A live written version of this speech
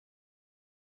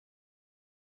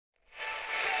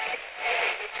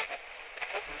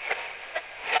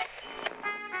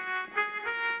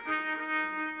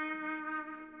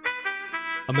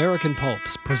American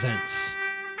Pulps presents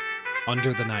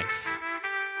Under the Knife,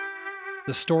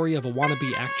 the story of a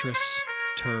wannabe actress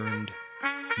turned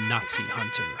Nazi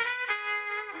hunter.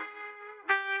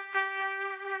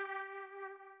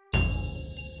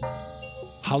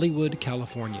 Hollywood,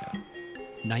 California,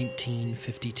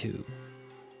 1952.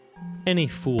 Any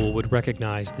fool would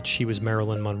recognize that she was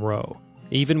Marilyn Monroe,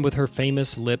 even with her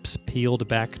famous lips peeled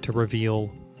back to reveal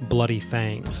bloody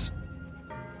fangs.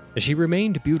 She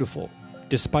remained beautiful,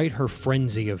 despite her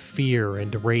frenzy of fear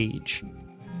and rage.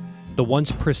 The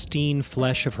once pristine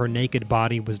flesh of her naked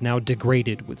body was now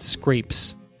degraded with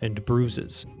scrapes and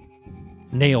bruises.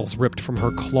 Nails ripped from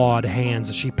her clawed hands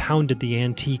as she pounded the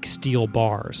antique steel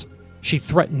bars. She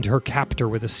threatened her captor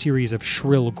with a series of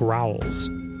shrill growls.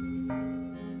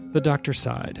 The doctor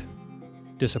sighed,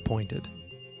 disappointed.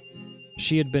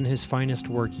 She had been his finest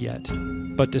work yet,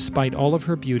 but despite all of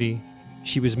her beauty,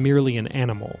 she was merely an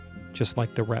animal, just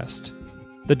like the rest.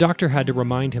 The doctor had to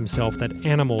remind himself that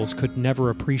animals could never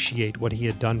appreciate what he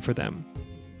had done for them.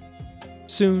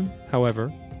 Soon,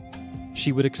 however,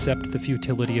 she would accept the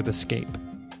futility of escape.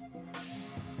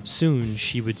 Soon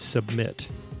she would submit,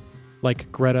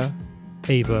 like Greta,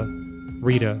 Ava,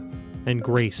 Rita, and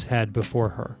Grace had before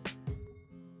her.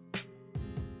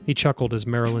 He chuckled as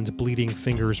Marilyn's bleeding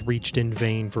fingers reached in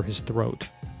vain for his throat.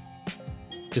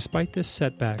 Despite this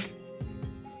setback,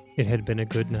 it had been a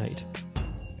good night.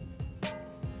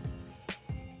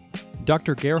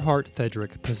 Dr. Gerhard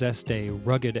Thedrick possessed a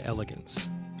rugged elegance.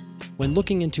 When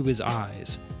looking into his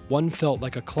eyes, one felt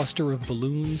like a cluster of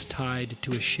balloons tied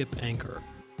to a ship anchor,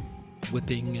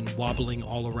 whipping and wobbling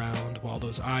all around while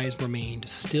those eyes remained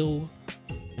still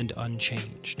and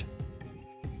unchanged.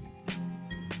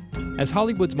 As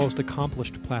Hollywood's most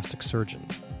accomplished plastic surgeon,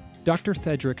 Dr.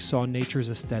 Thedrick saw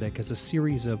nature's aesthetic as a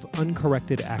series of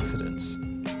uncorrected accidents.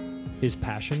 His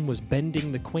passion was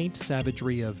bending the quaint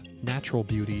savagery of natural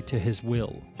beauty to his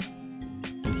will,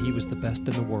 and he was the best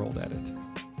in the world at it.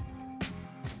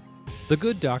 The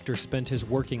good doctor spent his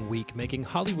working week making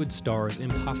Hollywood stars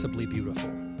impossibly beautiful,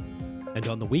 and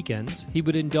on the weekends he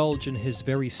would indulge in his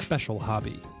very special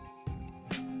hobby.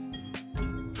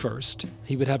 First,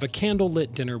 he would have a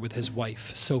candle-lit dinner with his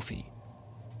wife, Sophie.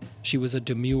 She was a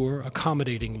demure,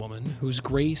 accommodating woman whose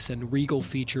grace and regal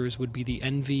features would be the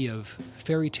envy of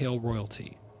fairy tale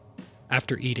royalty.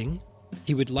 After eating,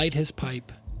 he would light his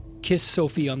pipe, kiss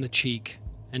Sophie on the cheek,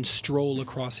 and stroll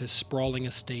across his sprawling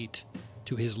estate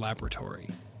to his laboratory.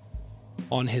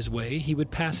 On his way, he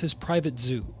would pass his private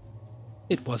zoo.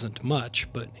 It wasn't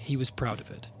much, but he was proud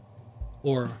of it.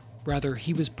 Or, rather,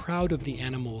 he was proud of the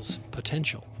animal's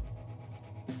potential.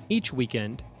 Each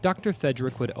weekend, Dr.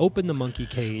 Thedrick would open the monkey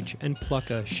cage and pluck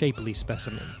a shapely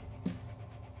specimen.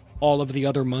 All of the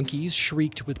other monkeys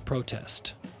shrieked with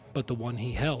protest, but the one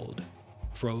he held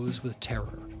froze with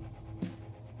terror.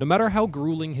 No matter how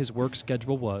grueling his work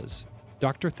schedule was,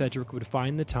 Dr. Thedrick would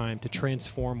find the time to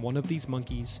transform one of these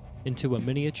monkeys into a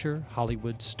miniature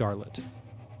Hollywood starlet.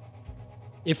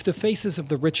 If the faces of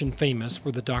the rich and famous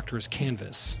were the doctor's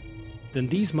canvas, then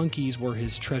these monkeys were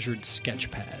his treasured sketch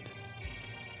pad.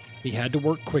 He had to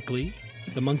work quickly.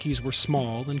 The monkeys were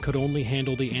small and could only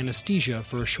handle the anesthesia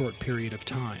for a short period of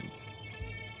time.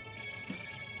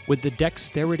 With the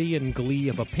dexterity and glee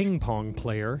of a ping-pong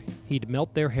player, he'd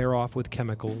melt their hair off with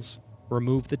chemicals,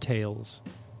 remove the tails,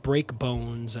 break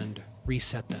bones, and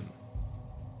reset them.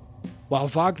 While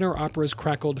Wagner operas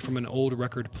crackled from an old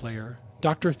record player,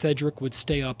 Dr. Thedrick would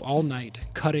stay up all night,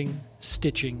 cutting,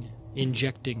 stitching,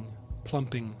 injecting,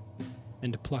 plumping,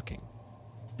 and plucking.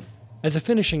 As a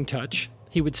finishing touch,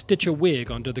 he would stitch a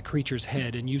wig onto the creature's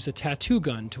head and use a tattoo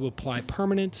gun to apply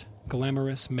permanent,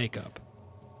 glamorous makeup.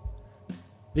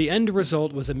 The end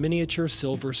result was a miniature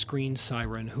silver screen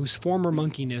siren whose former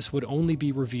monkeyness would only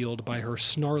be revealed by her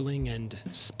snarling and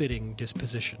spitting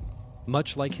disposition.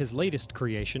 Much like his latest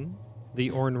creation, the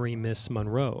ornery Miss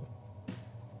Monroe.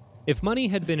 If money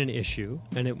had been an issue,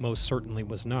 and it most certainly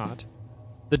was not,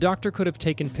 the doctor could have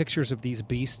taken pictures of these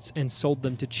beasts and sold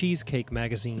them to cheesecake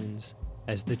magazines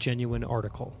as the genuine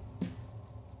article.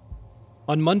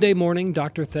 On Monday morning,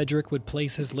 Dr. Thedrick would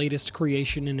place his latest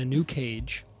creation in a new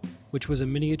cage, which was a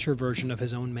miniature version of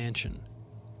his own mansion.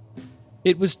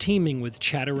 It was teeming with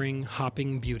chattering,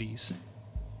 hopping beauties.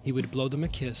 He would blow them a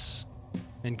kiss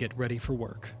and get ready for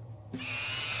work.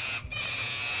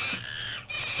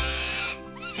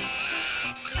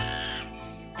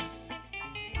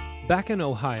 Back in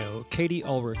Ohio, Katie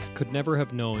Ulrich could never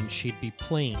have known she'd be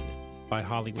plain by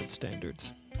Hollywood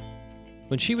standards.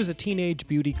 When she was a teenage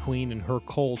beauty queen in her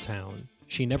coal town,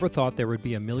 she never thought there would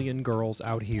be a million girls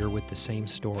out here with the same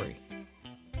story.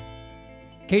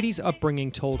 Katie's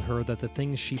upbringing told her that the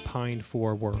things she pined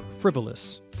for were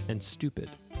frivolous and stupid.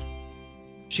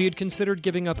 She had considered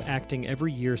giving up acting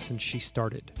every year since she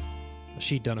started.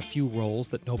 She'd done a few roles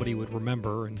that nobody would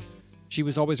remember, and she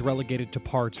was always relegated to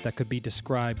parts that could be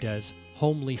described as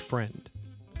homely friend.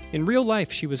 In real life,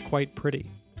 she was quite pretty,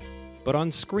 but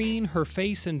on screen, her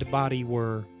face and body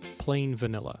were plain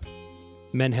vanilla.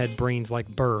 Men had brains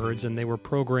like birds, and they were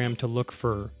programmed to look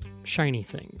for shiny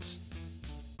things.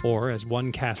 Or, as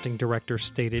one casting director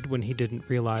stated when he didn't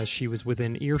realize she was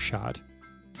within earshot,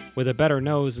 with a better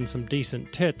nose and some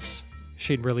decent tits,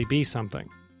 she'd really be something.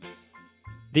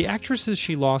 The actresses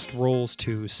she lost roles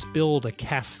to spilled a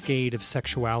cascade of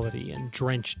sexuality and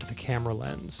drenched the camera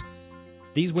lens.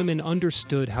 These women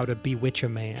understood how to bewitch a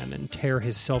man and tear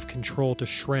his self-control to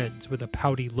shreds with a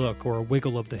pouty look or a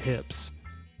wiggle of the hips.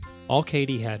 All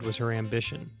Katie had was her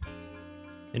ambition,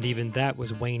 and even that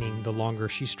was waning the longer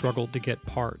she struggled to get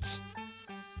parts.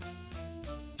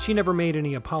 She never made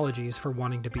any apologies for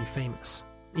wanting to be famous,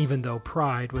 even though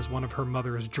pride was one of her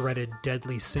mother's dreaded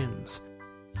deadly sins.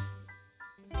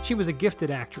 She was a gifted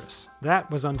actress,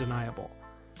 that was undeniable,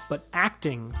 but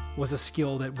acting was a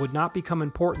skill that would not become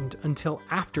important until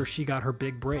after she got her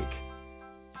big break.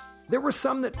 There were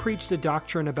some that preached a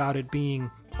doctrine about it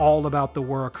being all about the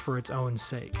work for its own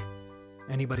sake.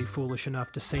 Anybody foolish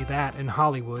enough to say that in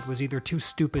Hollywood was either too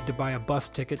stupid to buy a bus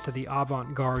ticket to the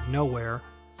avant-garde nowhere,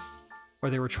 or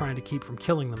they were trying to keep from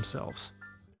killing themselves.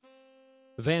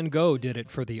 Van Gogh did it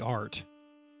for the art.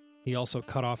 He also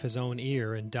cut off his own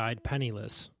ear and died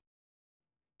penniless.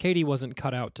 Katie wasn't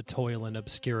cut out to toil in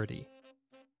obscurity.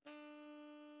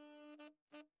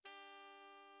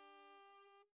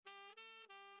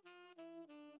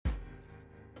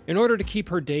 In order to keep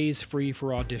her days free for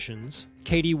auditions,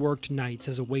 Katie worked nights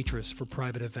as a waitress for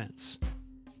private events.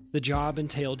 The job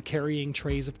entailed carrying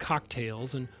trays of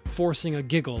cocktails and forcing a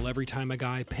giggle every time a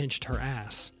guy pinched her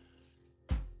ass.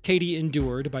 Katie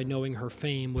endured by knowing her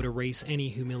fame would erase any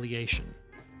humiliation.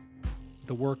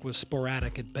 The work was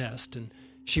sporadic at best, and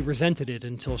she resented it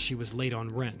until she was late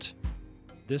on rent.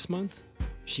 This month,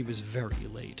 she was very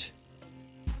late.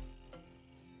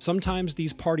 Sometimes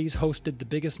these parties hosted the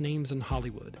biggest names in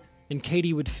Hollywood, and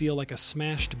Katie would feel like a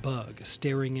smashed bug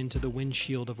staring into the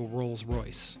windshield of a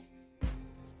Rolls-Royce.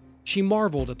 She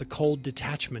marveled at the cold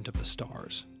detachment of the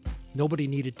stars. Nobody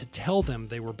needed to tell them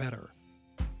they were better.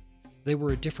 They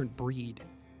were a different breed,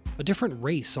 a different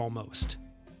race almost.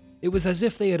 It was as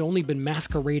if they had only been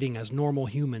masquerading as normal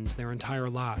humans their entire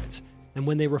lives, and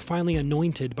when they were finally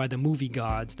anointed by the movie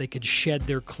gods, they could shed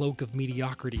their cloak of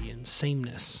mediocrity and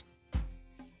sameness.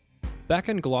 Back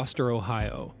in Gloucester,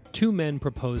 Ohio, two men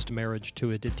proposed marriage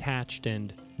to a detached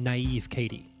and naive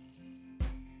Katie.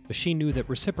 But she knew that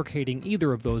reciprocating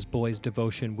either of those boys'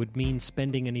 devotion would mean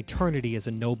spending an eternity as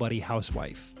a nobody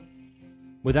housewife.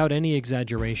 Without any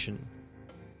exaggeration,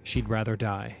 she'd rather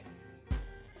die.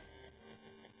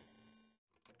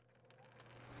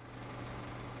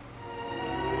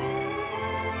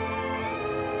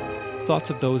 Thoughts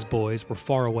of those boys were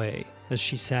far away as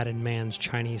she sat in Mann's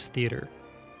Chinese theater.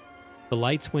 The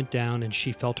lights went down and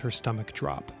she felt her stomach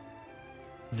drop.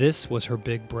 This was her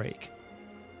big break.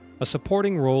 A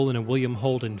supporting role in a William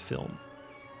Holden film.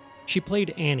 She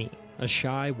played Annie, a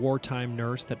shy wartime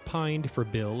nurse that pined for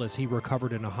Bill as he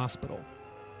recovered in a hospital.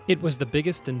 It was the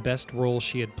biggest and best role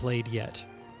she had played yet.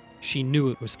 She knew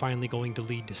it was finally going to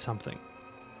lead to something.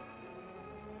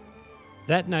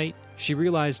 That night, she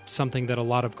realized something that a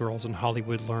lot of girls in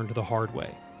Hollywood learned the hard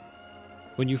way.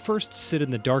 When you first sit in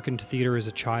the darkened theater as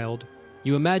a child,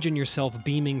 you imagine yourself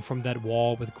beaming from that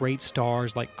wall with great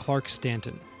stars like Clark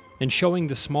Stanton and showing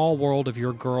the small world of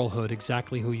your girlhood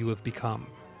exactly who you have become.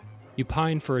 You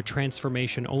pine for a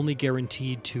transformation only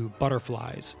guaranteed to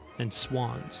butterflies and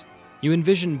swans. You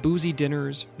envision boozy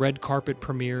dinners, red carpet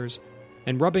premieres,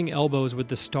 and rubbing elbows with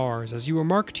the stars as you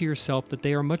remark to yourself that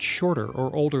they are much shorter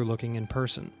or older looking in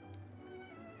person.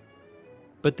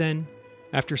 But then,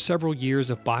 after several years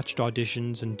of botched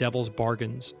auditions and devil's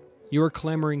bargains, you are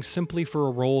clamoring simply for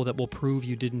a role that will prove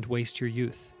you didn't waste your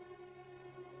youth.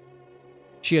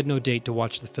 She had no date to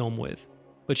watch the film with,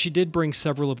 but she did bring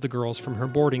several of the girls from her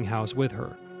boarding house with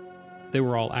her. They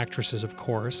were all actresses, of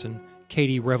course, and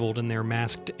Katie reveled in their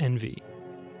masked envy.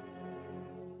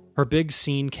 Her big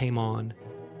scene came on,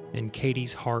 and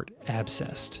Katie's heart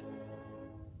abscessed.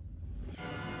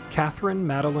 Catherine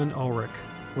Madeline Ulrich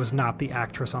was not the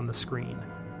actress on the screen.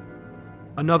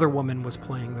 Another woman was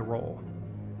playing the role.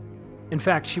 In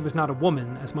fact, she was not a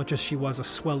woman as much as she was a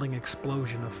swelling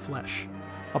explosion of flesh.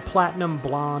 A platinum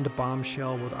blonde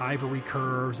bombshell with ivory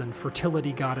curves and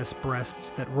fertility goddess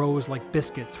breasts that rose like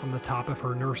biscuits from the top of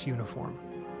her nurse uniform.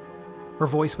 Her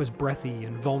voice was breathy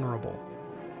and vulnerable.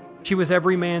 She was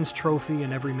every man's trophy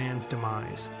and every man's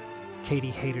demise. Katie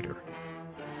hated her.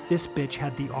 This bitch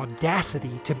had the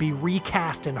audacity to be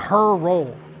recast in her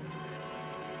role.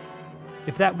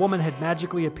 If that woman had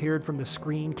magically appeared from the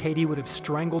screen, Katie would have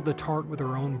strangled the tart with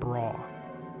her own bra.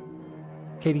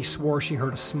 Katie swore she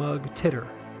heard a smug titter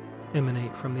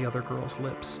emanate from the other girl's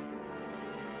lips.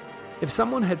 If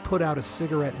someone had put out a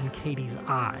cigarette in Katie's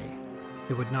eye,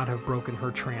 it would not have broken her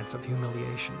trance of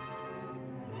humiliation.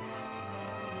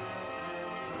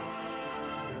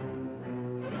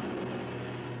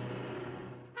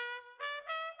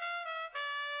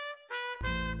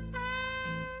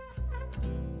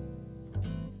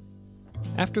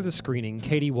 After the screening,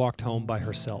 Katie walked home by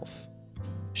herself.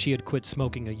 She had quit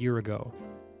smoking a year ago.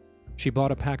 She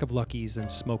bought a pack of Luckies and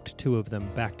smoked 2 of them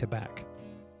back to back.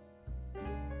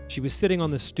 She was sitting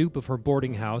on the stoop of her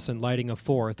boarding house and lighting a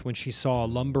 4th when she saw a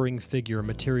lumbering figure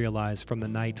materialize from the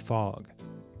night fog.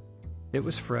 It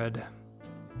was Fred,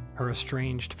 her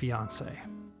estranged fiancé.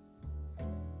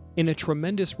 In a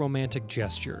tremendous romantic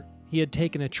gesture, he had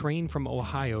taken a train from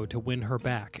Ohio to win her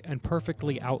back and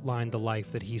perfectly outlined the life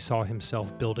that he saw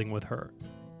himself building with her.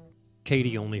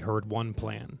 Katie only heard one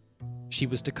plan. She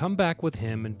was to come back with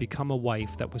him and become a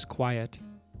wife that was quiet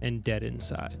and dead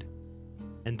inside.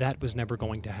 And that was never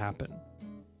going to happen.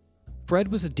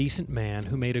 Fred was a decent man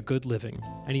who made a good living,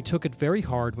 and he took it very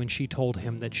hard when she told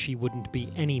him that she wouldn't be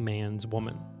any man's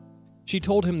woman. She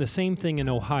told him the same thing in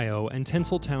Ohio, and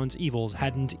Tinseltown's evils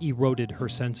hadn't eroded her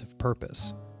sense of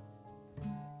purpose.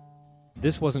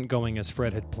 This wasn't going as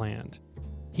Fred had planned.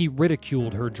 He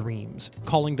ridiculed her dreams,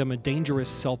 calling them a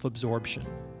dangerous self-absorption.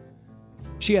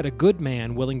 She had a good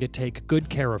man willing to take good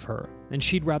care of her, and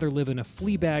she'd rather live in a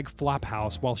Fleabag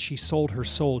flophouse while she sold her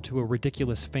soul to a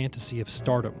ridiculous fantasy of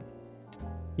stardom.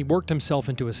 He worked himself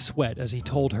into a sweat as he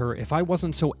told her, "If I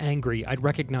wasn't so angry, I'd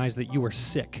recognize that you are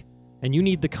sick, and you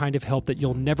need the kind of help that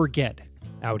you'll never get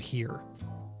out here."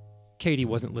 Katie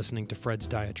wasn't listening to Fred's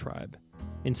diatribe.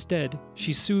 Instead,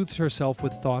 she soothed herself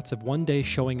with thoughts of one day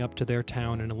showing up to their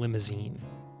town in a limousine.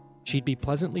 She'd be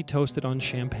pleasantly toasted on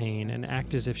champagne and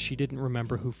act as if she didn't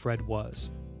remember who Fred was.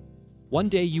 "One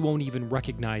day you won't even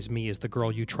recognize me as the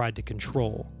girl you tried to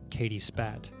control," Katie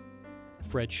spat.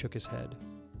 Fred shook his head.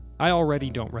 "I already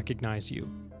don't recognize you.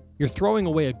 You're throwing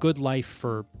away a good life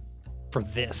for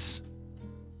this.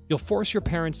 You'll force your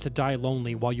parents to die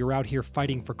lonely while you're out here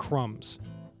fighting for crumbs.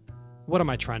 What am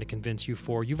I trying to convince you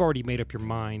for? You've already made up your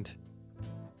mind."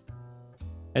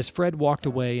 As Fred walked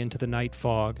away into the night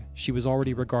fog, she was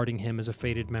already regarding him as a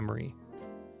faded memory.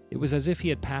 It was as if he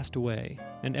had passed away,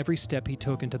 and every step he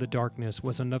took into the darkness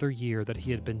was another year that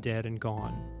he had been dead and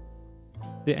gone.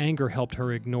 The anger helped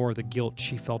her ignore the guilt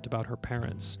she felt about her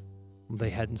parents.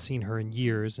 They hadn't seen her in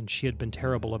years, and she had been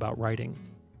terrible about writing.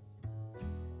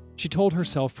 She told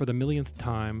herself for the millionth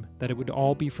time that it would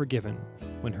all be forgiven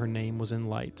when her name was in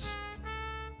lights.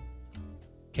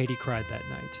 Katie cried that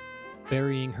night,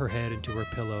 burying her head into her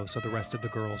pillow so the rest of the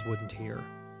girls wouldn't hear.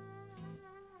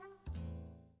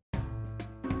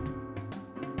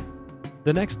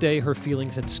 The next day, her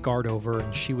feelings had scarred over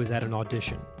and she was at an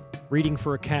audition, reading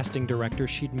for a casting director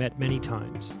she'd met many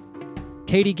times.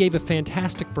 Katie gave a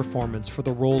fantastic performance for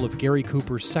the role of Gary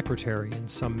Cooper's secretary in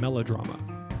some melodrama.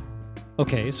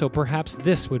 Okay, so perhaps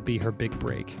this would be her big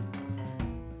break.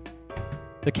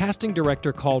 The casting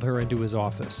director called her into his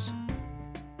office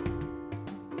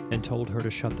and told her to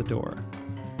shut the door.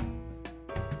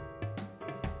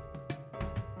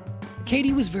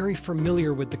 Katie was very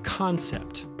familiar with the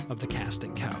concept of the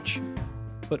casting couch,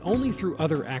 but only through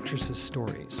other actresses'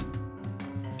 stories.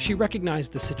 She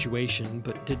recognized the situation,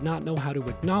 but did not know how to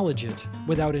acknowledge it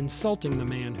without insulting the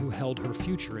man who held her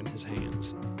future in his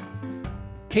hands.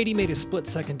 Katie made a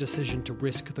split-second decision to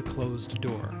risk the closed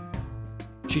door.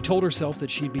 She told herself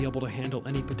that she'd be able to handle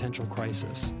any potential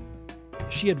crisis.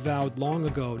 She had vowed long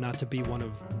ago not to be one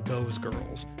of those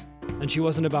girls, and she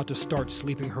wasn't about to start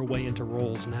sleeping her way into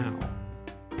roles now.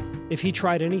 If he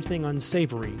tried anything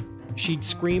unsavory, she'd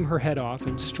scream her head off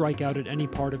and strike out at any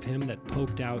part of him that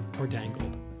poked out or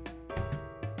dangled.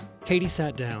 Katie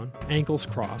sat down, ankles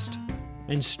crossed,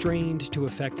 and strained to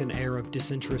affect an air of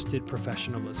disinterested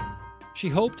professionalism. She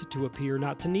hoped to appear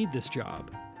not to need this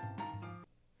job.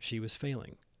 She was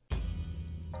failing.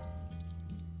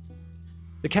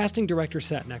 The casting director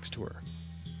sat next to her.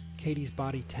 Katie's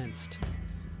body tensed,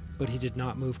 but he did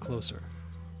not move closer.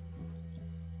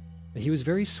 He was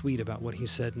very sweet about what he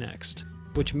said next,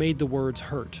 which made the words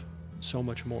hurt so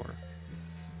much more.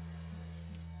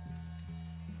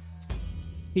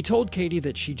 He told Katie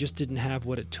that she just didn't have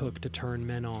what it took to turn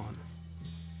men on.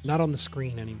 Not on the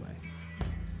screen, anyway.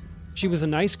 She was a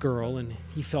nice girl, and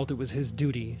he felt it was his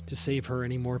duty to save her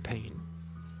any more pain.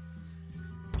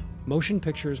 Motion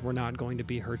pictures were not going to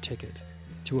be her ticket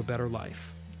to a better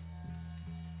life.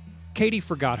 Katie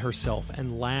forgot herself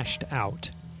and lashed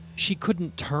out. She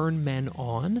couldn't turn men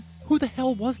on? Who the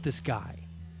hell was this guy?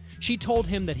 She told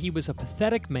him that he was a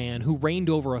pathetic man who reigned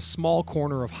over a small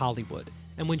corner of Hollywood,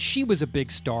 and when she was a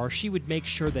big star, she would make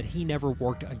sure that he never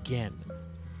worked again.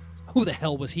 Who the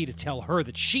hell was he to tell her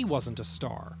that she wasn't a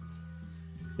star?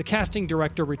 The casting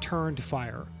director returned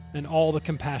fire, and all the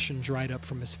compassion dried up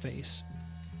from his face.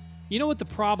 You know what the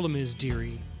problem is,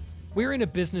 dearie? We're in a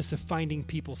business of finding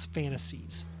people's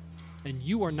fantasies, and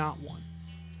you are not one.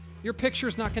 Your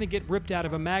picture's not going to get ripped out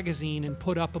of a magazine and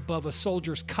put up above a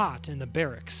soldier's cot in the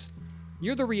barracks.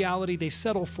 You're the reality they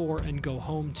settle for and go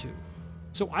home to.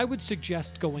 So I would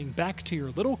suggest going back to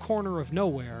your little corner of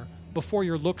nowhere before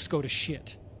your looks go to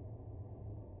shit.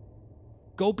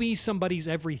 Go be somebody's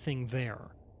everything there,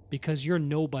 because you're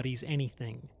nobody's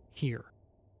anything here.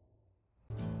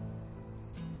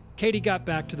 Katie got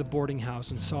back to the boarding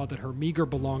house and saw that her meager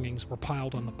belongings were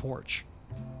piled on the porch.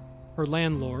 Her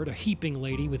landlord, a heaping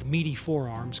lady with meaty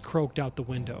forearms, croaked out the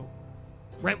window.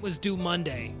 Rent was due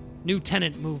Monday. New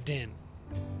tenant moved in.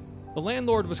 The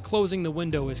landlord was closing the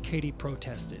window as Katie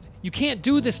protested. You can't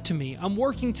do this to me. I'm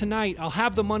working tonight. I'll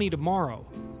have the money tomorrow.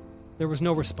 There was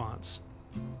no response.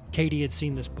 Katie had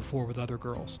seen this before with other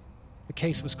girls. The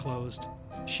case was closed.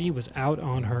 She was out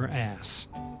on her ass.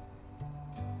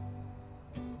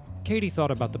 Katie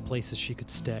thought about the places she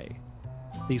could stay.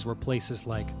 These were places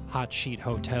like hot sheet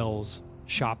hotels,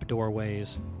 shop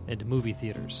doorways, and movie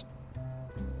theaters.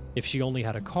 If she only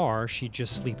had a car, she'd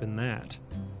just sleep in that.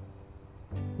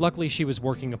 Luckily, she was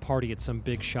working a party at some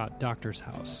big shot doctor's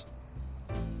house.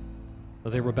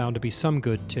 There were bound to be some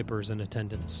good tippers in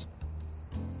attendance.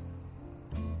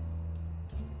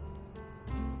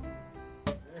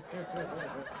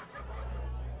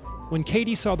 When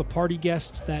Katie saw the party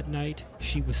guests that night,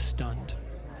 she was stunned.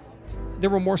 There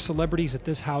were more celebrities at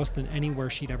this house than anywhere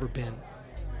she'd ever been.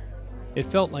 It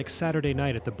felt like Saturday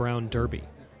night at the Brown Derby.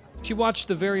 She watched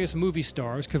the various movie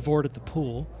stars cavort at the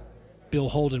pool. Bill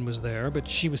Holden was there, but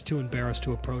she was too embarrassed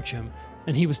to approach him,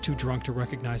 and he was too drunk to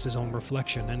recognize his own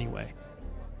reflection anyway.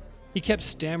 He kept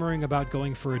stammering about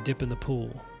going for a dip in the pool.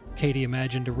 Katie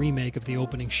imagined a remake of the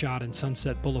opening shot in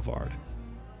Sunset Boulevard.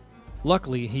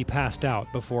 Luckily, he passed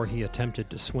out before he attempted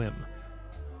to swim.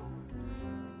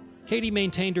 Katie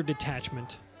maintained her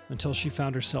detachment until she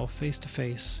found herself face to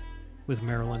face with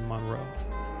Marilyn Monroe.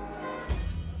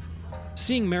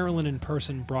 Seeing Marilyn in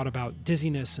person brought about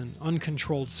dizziness and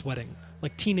uncontrolled sweating,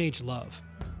 like teenage love.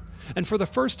 And for the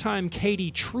first time,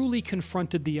 Katie truly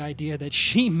confronted the idea that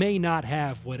she may not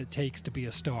have what it takes to be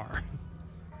a star.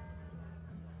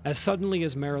 As suddenly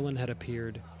as Marilyn had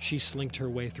appeared, she slinked her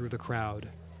way through the crowd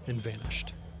and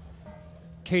vanished.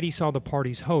 Katie saw the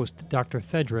party's host, Dr.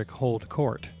 Thedrick, hold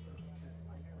court.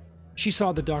 She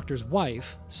saw the doctor's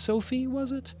wife, Sophie,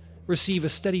 was it, receive a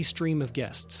steady stream of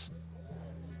guests.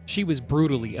 She was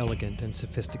brutally elegant and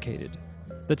sophisticated.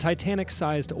 The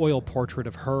Titanic-sized oil portrait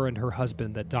of her and her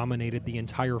husband that dominated the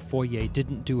entire foyer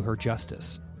didn't do her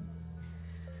justice.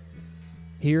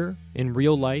 Here, in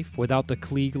real life, without the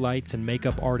Klieg lights and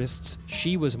makeup artists,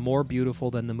 she was more beautiful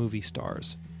than the movie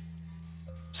stars.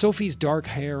 Sophie's dark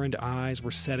hair and eyes were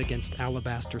set against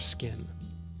alabaster skin,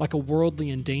 like a worldly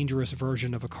and dangerous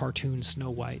version of a cartoon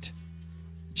Snow White.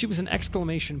 She was an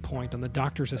exclamation point on the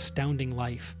doctor's astounding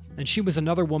life, and she was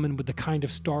another woman with the kind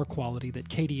of star quality that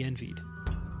Katie envied.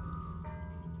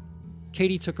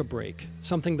 Katie took a break,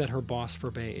 something that her boss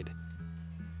forbade.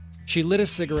 She lit a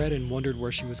cigarette and wondered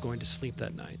where she was going to sleep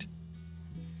that night.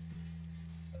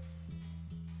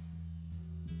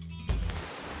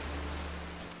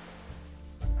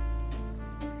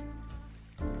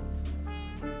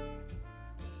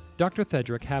 Dr.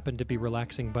 Thedrick happened to be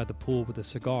relaxing by the pool with a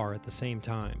cigar at the same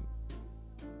time.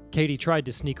 Katie tried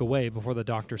to sneak away before the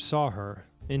doctor saw her.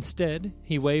 Instead,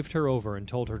 he waved her over and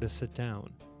told her to sit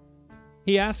down.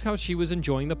 He asked how she was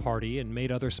enjoying the party and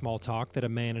made other small talk that a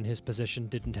man in his position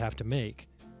didn't have to make.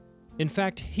 In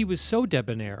fact, he was so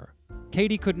debonair,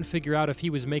 Katie couldn't figure out if he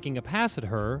was making a pass at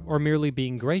her or merely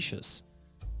being gracious.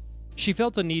 She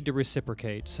felt the need to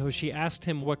reciprocate, so she asked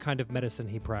him what kind of medicine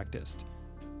he practiced.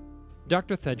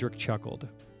 Dr. Thedrick chuckled.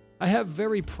 I have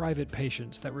very private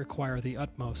patients that require the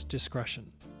utmost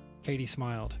discretion. Katie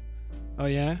smiled. Oh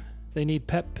yeah? They need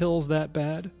pep pills that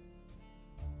bad?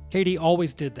 Katie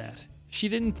always did that. She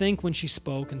didn't think when she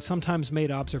spoke and sometimes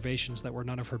made observations that were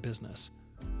none of her business.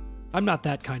 I'm not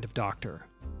that kind of doctor.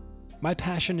 My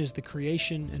passion is the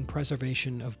creation and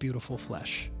preservation of beautiful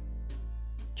flesh.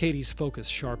 Katie's focus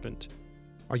sharpened.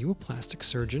 Are you a plastic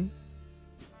surgeon?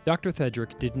 Dr.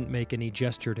 Thedrick didn't make any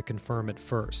gesture to confirm at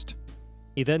first.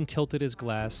 He then tilted his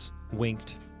glass,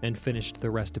 winked, and finished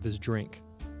the rest of his drink.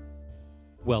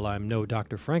 Well, I'm no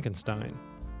Dr. Frankenstein,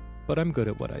 but I'm good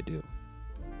at what I do.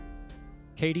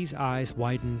 Katie's eyes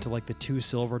widened like the $2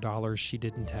 silver she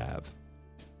didn't have.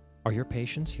 Are your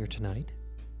patients here tonight?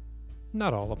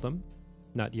 Not all of them.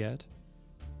 Not yet.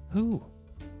 Who?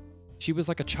 She was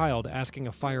like a child asking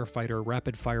a firefighter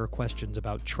rapid-fire questions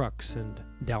about trucks and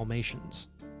Dalmatians.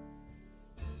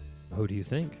 Who do you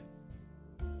think?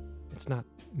 It's not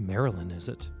Marilyn, is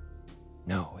it?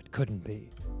 No, it couldn't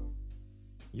be.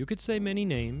 You could say many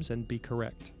names and be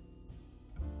correct.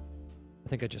 I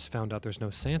think I just found out there's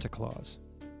no Santa Claus.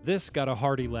 This got a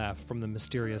hearty laugh from the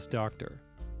mysterious doctor.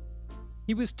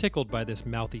 He was tickled by this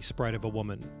mouthy sprite of a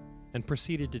woman and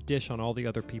proceeded to dish on all the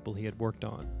other people he had worked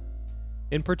on.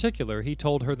 In particular, he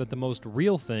told her that the most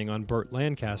real thing on Burt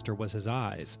Lancaster was his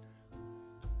eyes.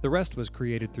 The rest was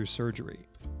created through surgery.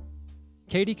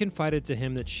 Katie confided to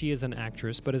him that she is an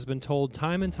actress, but has been told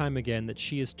time and time again that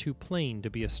she is too plain to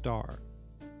be a star.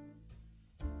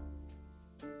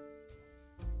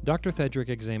 Dr. Thedrick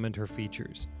examined her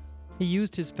features. He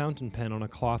used his fountain pen on a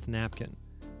cloth napkin.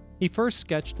 He first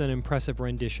sketched an impressive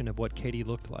rendition of what Katie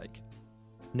looked like.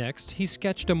 Next, he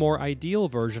sketched a more ideal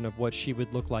version of what she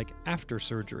would look like after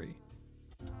surgery.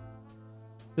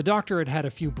 The doctor had had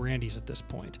a few brandies at this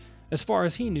point. As far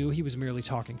as he knew, he was merely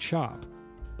talking shop.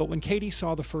 But when Katie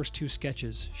saw the first two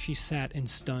sketches, she sat in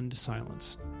stunned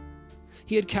silence.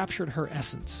 He had captured her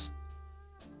essence.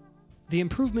 The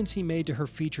improvements he made to her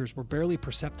features were barely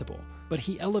perceptible, but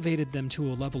he elevated them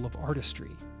to a level of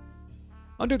artistry.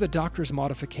 Under the doctor's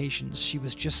modifications, she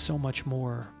was just so much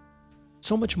more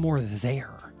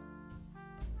there.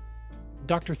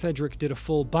 Dr. Thedrick did a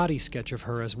full body sketch of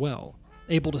her as well,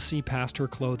 able to see past her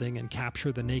clothing and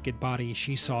capture the naked body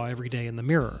she saw every day in the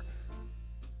mirror.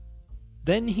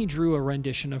 Then he drew a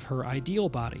rendition of her ideal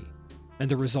body, and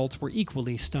the results were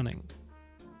equally stunning.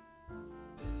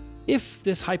 If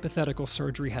this hypothetical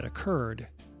surgery had occurred,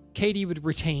 Katie would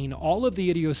retain all of the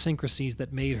idiosyncrasies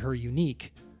that made her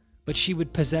unique, but she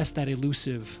would possess that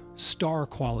elusive star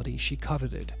quality she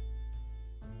coveted.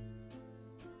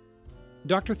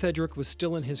 Dr. Thedrick was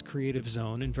still in his creative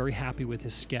zone and very happy with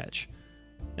his sketch,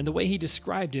 and the way he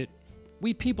described it,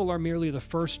 we people are merely the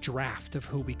first draft of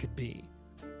who we could be.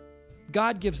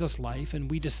 God gives us life,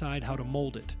 and we decide how to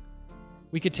mold it.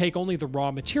 We could take only the raw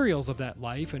materials of that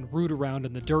life and root around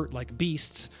in the dirt like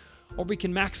beasts, or we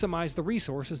can maximize the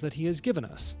resources that He has given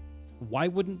us. Why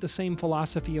wouldn't the same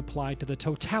philosophy apply to the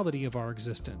totality of our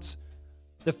existence?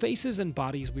 The faces and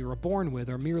bodies we were born with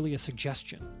are merely a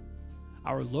suggestion.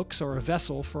 Our looks are a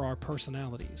vessel for our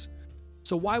personalities.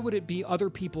 So why would it be other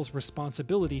people's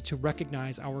responsibility to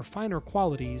recognize our finer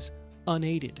qualities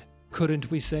unaided?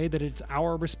 Couldn't we say that it's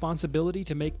our responsibility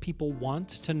to make people want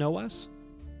to know us?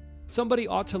 Somebody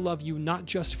ought to love you not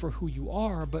just for who you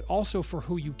are, but also for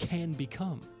who you can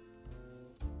become.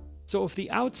 So if the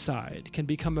outside can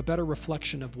become a better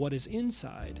reflection of what is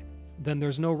inside, then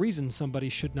there's no reason somebody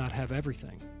should not have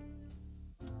everything.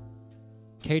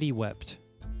 Katie wept.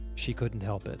 She couldn't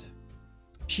help it.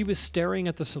 She was staring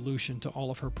at the solution to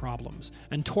all of her problems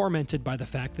and tormented by the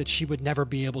fact that she would never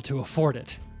be able to afford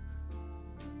it.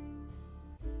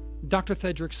 Dr.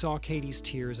 Thedrick saw Katie's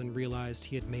tears and realized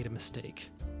he had made a mistake.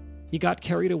 He got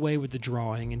carried away with the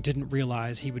drawing and didn't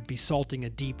realize he would be salting a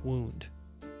deep wound.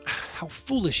 How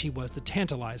foolish he was to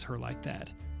tantalize her like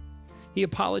that. He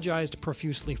apologized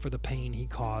profusely for the pain he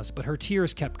caused, but her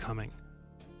tears kept coming.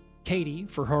 Katie,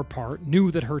 for her part,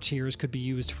 knew that her tears could be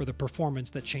used for the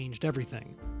performance that changed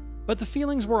everything. But the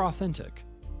feelings were authentic.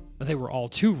 They were all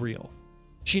too real.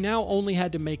 She now only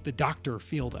had to make the doctor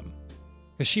feel them,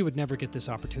 because she would never get this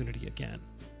opportunity again.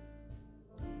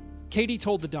 Katie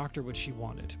told the doctor what she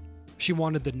wanted. She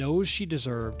wanted the nose she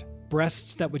deserved,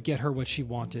 breasts that would get her what she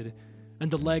wanted,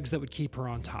 and the legs that would keep her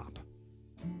on top.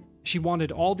 She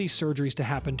wanted all these surgeries to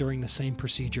happen during the same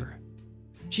procedure.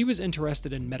 She was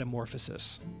interested in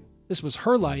metamorphosis. This was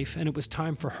her life, and it was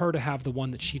time for her to have the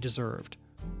one that she deserved.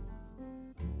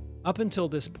 Up until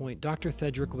this point, Dr.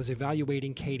 Thedrick was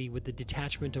evaluating Katie with the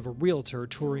detachment of a realtor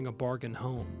touring a bargain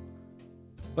home.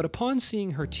 But upon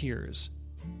seeing her tears,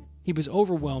 he was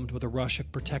overwhelmed with a rush of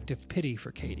protective pity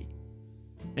for Katie,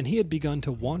 and he had begun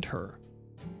to want her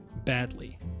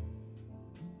badly.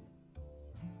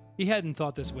 He hadn't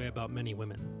thought this way about many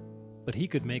women, but he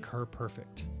could make her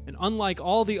perfect, and unlike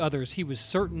all the others, he was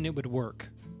certain it would work.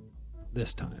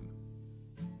 This time.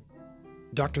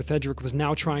 Dr. Thedrick was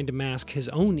now trying to mask his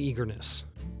own eagerness.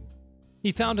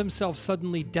 He found himself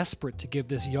suddenly desperate to give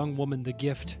this young woman the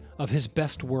gift of his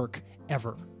best work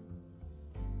ever.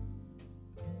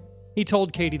 He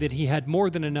told Katie that he had more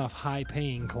than enough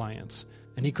high-paying clients,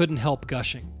 and he couldn't help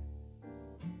gushing.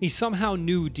 He somehow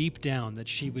knew deep down that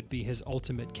she would be his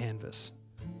ultimate canvas.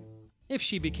 If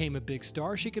she became a big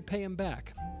star, she could pay him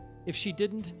back. If she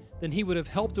didn't, then he would have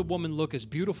helped a woman look as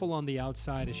beautiful on the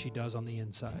outside as she does on the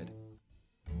inside.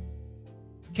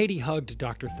 Katie hugged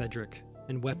Dr. Thedrick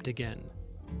and wept again,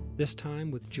 this time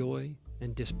with joy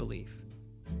and disbelief.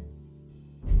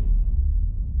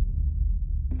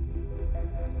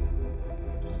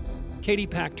 Katie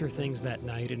packed her things that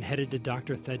night and headed to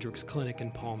Dr. Thedrick's clinic in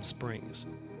Palm Springs.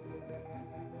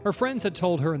 Her friends had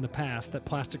told her in the past that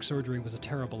plastic surgery was a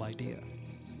terrible idea.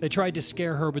 They tried to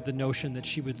scare her with the notion that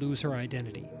she would lose her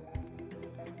identity.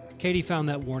 Katie found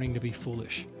that warning to be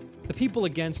foolish. The people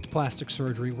against plastic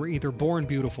surgery were either born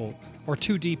beautiful or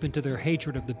too deep into their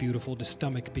hatred of the beautiful to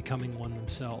stomach becoming one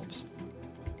themselves.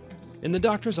 In the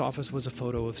doctor's office was a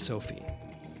photo of Sophie.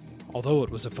 Although it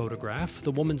was a photograph,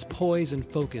 the woman's poise and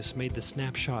focus made the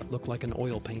snapshot look like an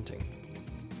oil painting.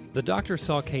 The doctor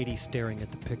saw Katie staring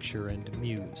at the picture and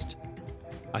mused.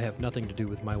 "I have nothing to do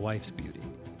with my wife's beauty.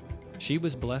 She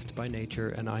was blessed by nature,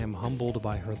 and I am humbled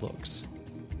by her looks.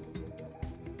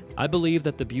 I believe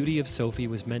that the beauty of Sophie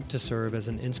was meant to serve as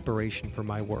an inspiration for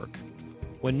my work.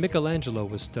 When Michelangelo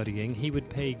was studying, he would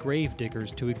pay grave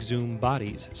diggers to exhume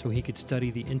bodies so he could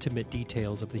study the intimate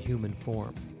details of the human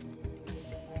form."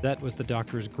 That was the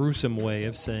doctor's gruesome way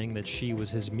of saying that she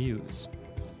was his muse.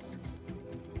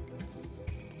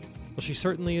 Well, she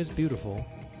certainly is beautiful.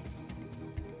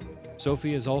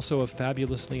 Sophie is also a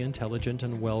fabulously intelligent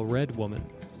and well-read woman.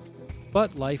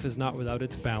 But life is not without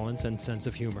its balance and sense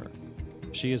of humor.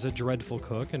 She is a dreadful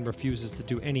cook and refuses to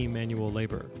do any manual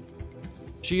labor.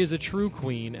 She is a true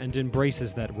queen and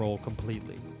embraces that role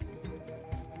completely.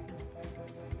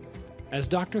 As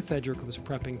Dr. Thedrick was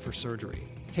prepping for surgery,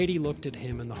 Katie looked at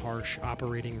him in the harsh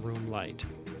operating room light.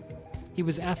 He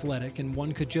was athletic, and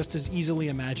one could just as easily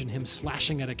imagine him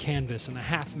slashing at a canvas in a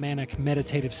half-manic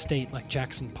meditative state like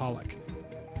Jackson Pollock.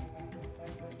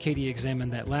 Katie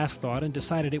examined that last thought and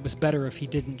decided it was better if he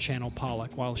didn't channel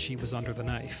Pollock while she was under the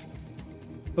knife.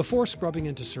 Before scrubbing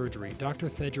into surgery, Dr.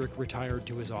 Thedrick retired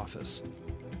to his office.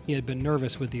 He had been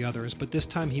nervous with the others, but this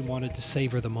time he wanted to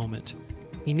savor the moment.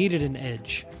 He needed an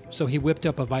edge, so he whipped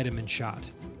up a vitamin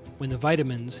shot. When the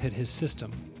vitamins hit his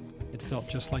system, it felt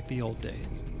just like the old days.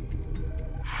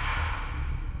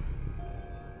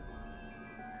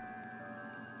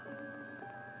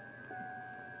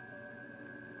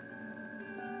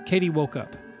 Katie woke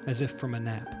up, as if from a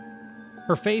nap.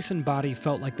 Her face and body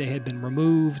felt like they had been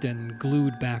removed and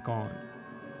glued back on.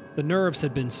 The nerves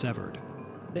had been severed.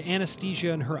 The anesthesia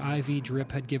in her IV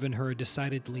drip had given her a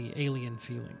decidedly alien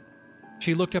feeling.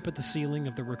 She looked up at the ceiling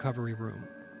of the recovery room.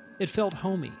 It felt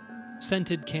homey.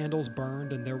 Scented candles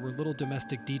burned, and there were little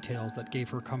domestic details that gave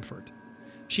her comfort.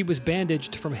 She was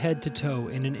bandaged from head to toe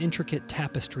in an intricate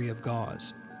tapestry of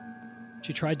gauze.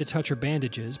 She tried to touch her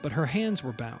bandages, but her hands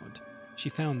were bound. She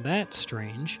found that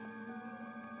strange.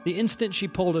 The instant she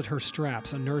pulled at her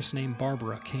straps, a nurse named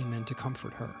Barbara came in to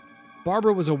comfort her.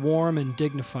 Barbara was a warm and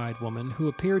dignified woman who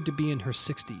appeared to be in her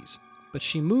 60s, but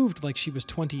she moved like she was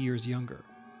 20 years younger.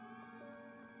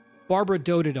 Barbara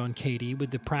doted on Katie with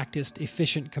the practiced,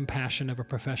 efficient compassion of a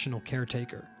professional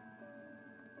caretaker.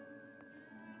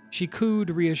 She cooed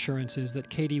reassurances that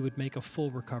Katie would make a full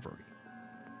recovery.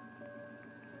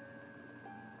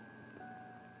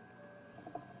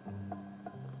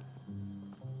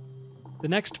 The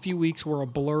next few weeks were a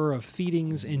blur of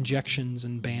feedings, injections,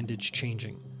 and bandage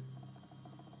changing.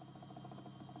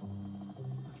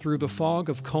 Through the fog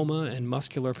of coma and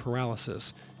muscular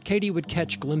paralysis, Katie would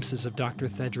catch glimpses of Dr.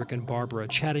 Thedrick and Barbara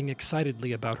chatting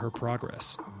excitedly about her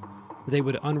progress. They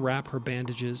would unwrap her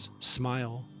bandages,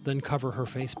 smile, then cover her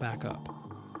face back up.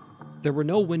 There were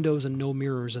no windows and no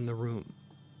mirrors in the room.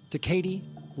 To Katie,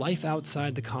 life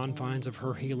outside the confines of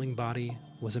her healing body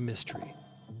was a mystery.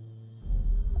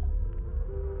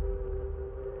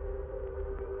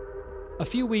 A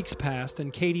few weeks passed,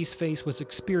 and Katie's face was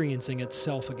experiencing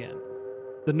itself again.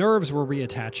 The nerves were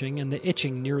reattaching, and the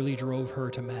itching nearly drove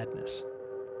her to madness.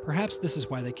 Perhaps this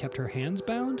is why they kept her hands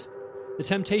bound? The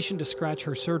temptation to scratch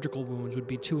her surgical wounds would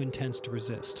be too intense to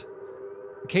resist.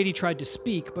 Katie tried to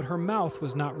speak, but her mouth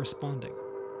was not responding.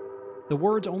 The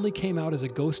words only came out as a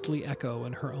ghostly echo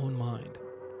in her own mind.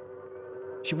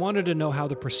 She wanted to know how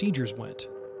the procedures went.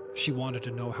 She wanted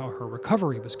to know how her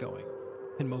recovery was going.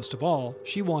 And most of all,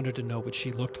 she wanted to know what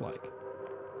she looked like.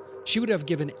 She would have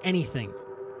given anything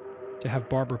to have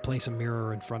Barbara place a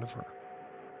mirror in front of her.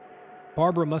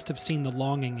 Barbara must have seen the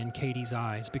longing in Katie's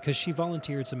eyes because she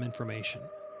volunteered some information.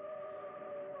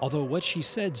 although what she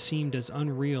said seemed as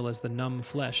unreal as the numb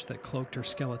flesh that cloaked her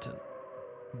skeleton.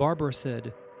 Barbara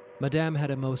said, "Madame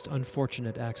had a most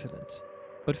unfortunate accident,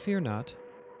 but fear not.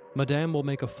 Madame will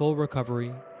make a full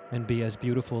recovery and be as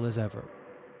beautiful as ever."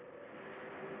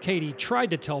 Katie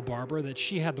tried to tell Barbara that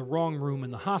she had the wrong room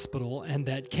in the hospital and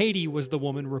that Katie was the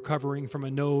woman recovering from a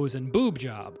nose and boob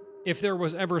job. If there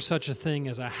was ever such a thing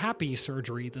as a happy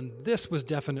surgery, then this was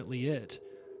definitely it.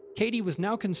 Katie was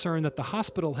now concerned that the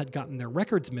hospital had gotten their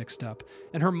records mixed up,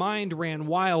 and her mind ran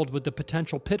wild with the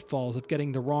potential pitfalls of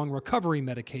getting the wrong recovery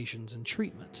medications and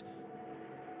treatment.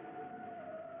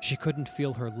 She couldn't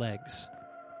feel her legs.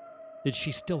 Did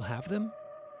she still have them?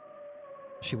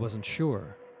 She wasn't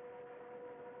sure.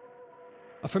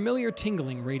 A familiar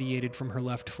tingling radiated from her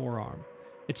left forearm.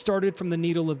 It started from the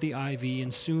needle of the IV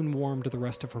and soon warmed the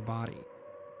rest of her body.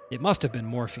 It must have been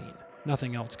morphine.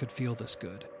 Nothing else could feel this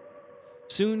good.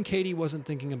 Soon, Katie wasn't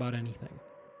thinking about anything.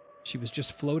 She was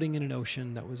just floating in an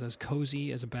ocean that was as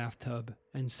cozy as a bathtub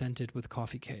and scented with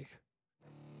coffee cake.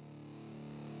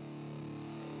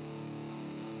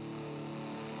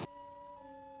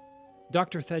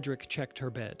 Dr. Thedrick checked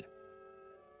her bed.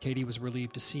 Katie was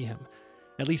relieved to see him.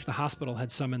 At least the hospital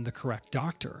had summoned the correct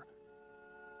doctor.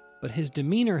 But his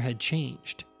demeanor had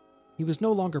changed. He was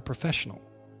no longer professional.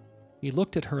 He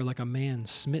looked at her like a man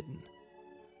smitten.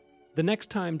 The next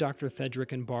time Dr.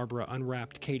 Thedrick and Barbara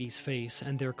unwrapped Katie's face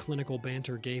and their clinical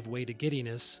banter gave way to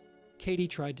giddiness, Katie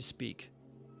tried to speak,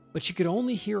 but she could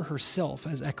only hear herself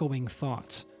as echoing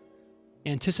thoughts.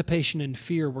 Anticipation and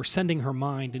fear were sending her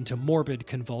mind into morbid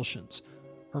convulsions.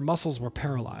 Her muscles were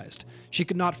paralyzed. She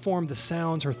could not form the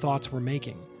sounds her thoughts were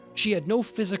making. She had no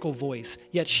physical voice,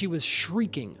 yet she was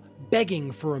shrieking,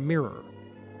 begging for a mirror.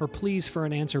 Her pleas for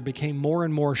an answer became more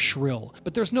and more shrill,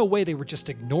 but there's no way they were just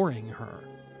ignoring her.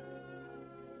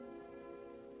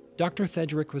 Dr.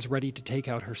 Thedrick was ready to take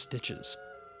out her stitches.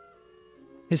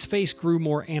 His face grew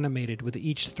more animated with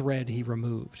each thread he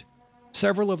removed.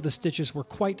 Several of the stitches were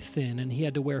quite thin, and he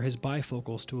had to wear his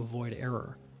bifocals to avoid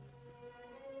error.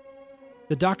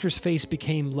 The doctor's face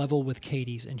became level with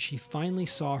Katie's, and she finally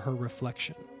saw her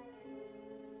reflection.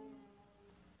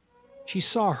 She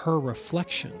saw her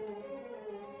reflection,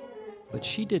 but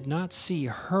she did not see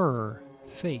her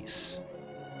face.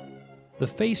 The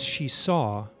face she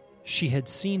saw, she had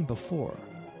seen before.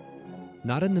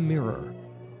 Not in the mirror,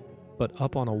 but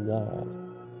up on a wall.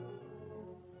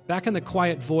 Back in the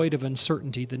quiet void of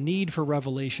uncertainty, the need for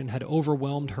revelation had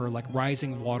overwhelmed her like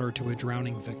rising water to a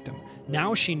drowning victim.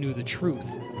 Now she knew the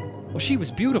truth. Well, she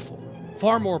was beautiful,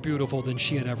 far more beautiful than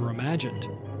she had ever imagined.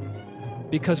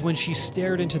 Because when she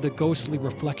stared into the ghostly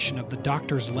reflection of the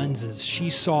doctor's lenses, she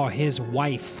saw his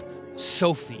wife,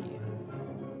 Sophie,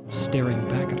 staring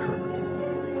back at her.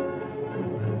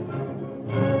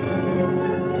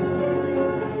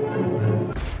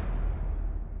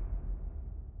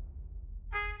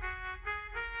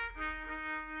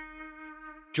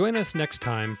 Join us next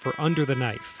time for Under the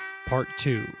Knife, Part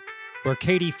 2, where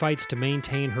Katie fights to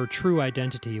maintain her true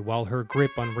identity while her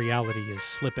grip on reality is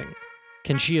slipping.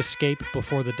 Can she escape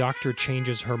before the doctor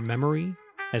changes her memory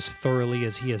as thoroughly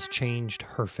as he has changed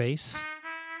her face?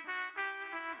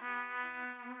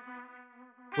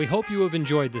 We hope you have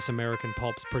enjoyed this American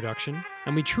Pulps production,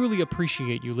 and we truly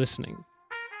appreciate you listening.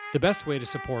 The best way to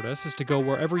support us is to go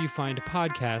wherever you find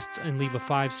podcasts and leave a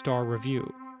 5-star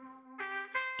review.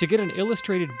 To get an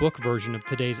illustrated book version of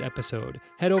today's episode,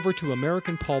 head over to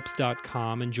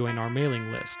AmericanPulps.com and join our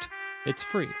mailing list. It's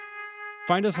free.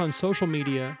 Find us on social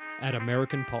media at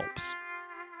American Pulps.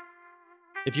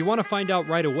 If you want to find out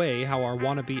right away how our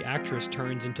wannabe actress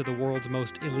turns into the world's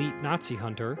most elite Nazi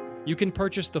hunter, you can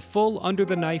purchase the full Under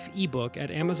the Knife ebook at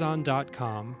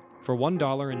Amazon.com for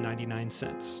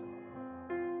 $1.99.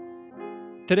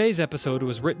 Today's episode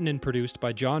was written and produced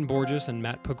by John Borges and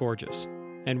Matt Pagorges,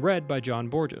 and read by John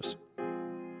Borges.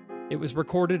 It was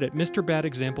recorded at Mr. Bad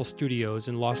Example Studios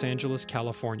in Los Angeles,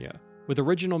 California, with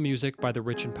original music by the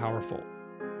Rich and Powerful.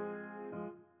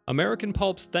 American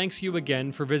Pulps thanks you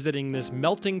again for visiting this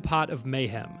melting pot of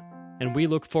mayhem, and we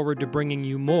look forward to bringing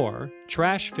you more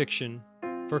trash fiction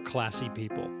for classy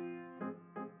people.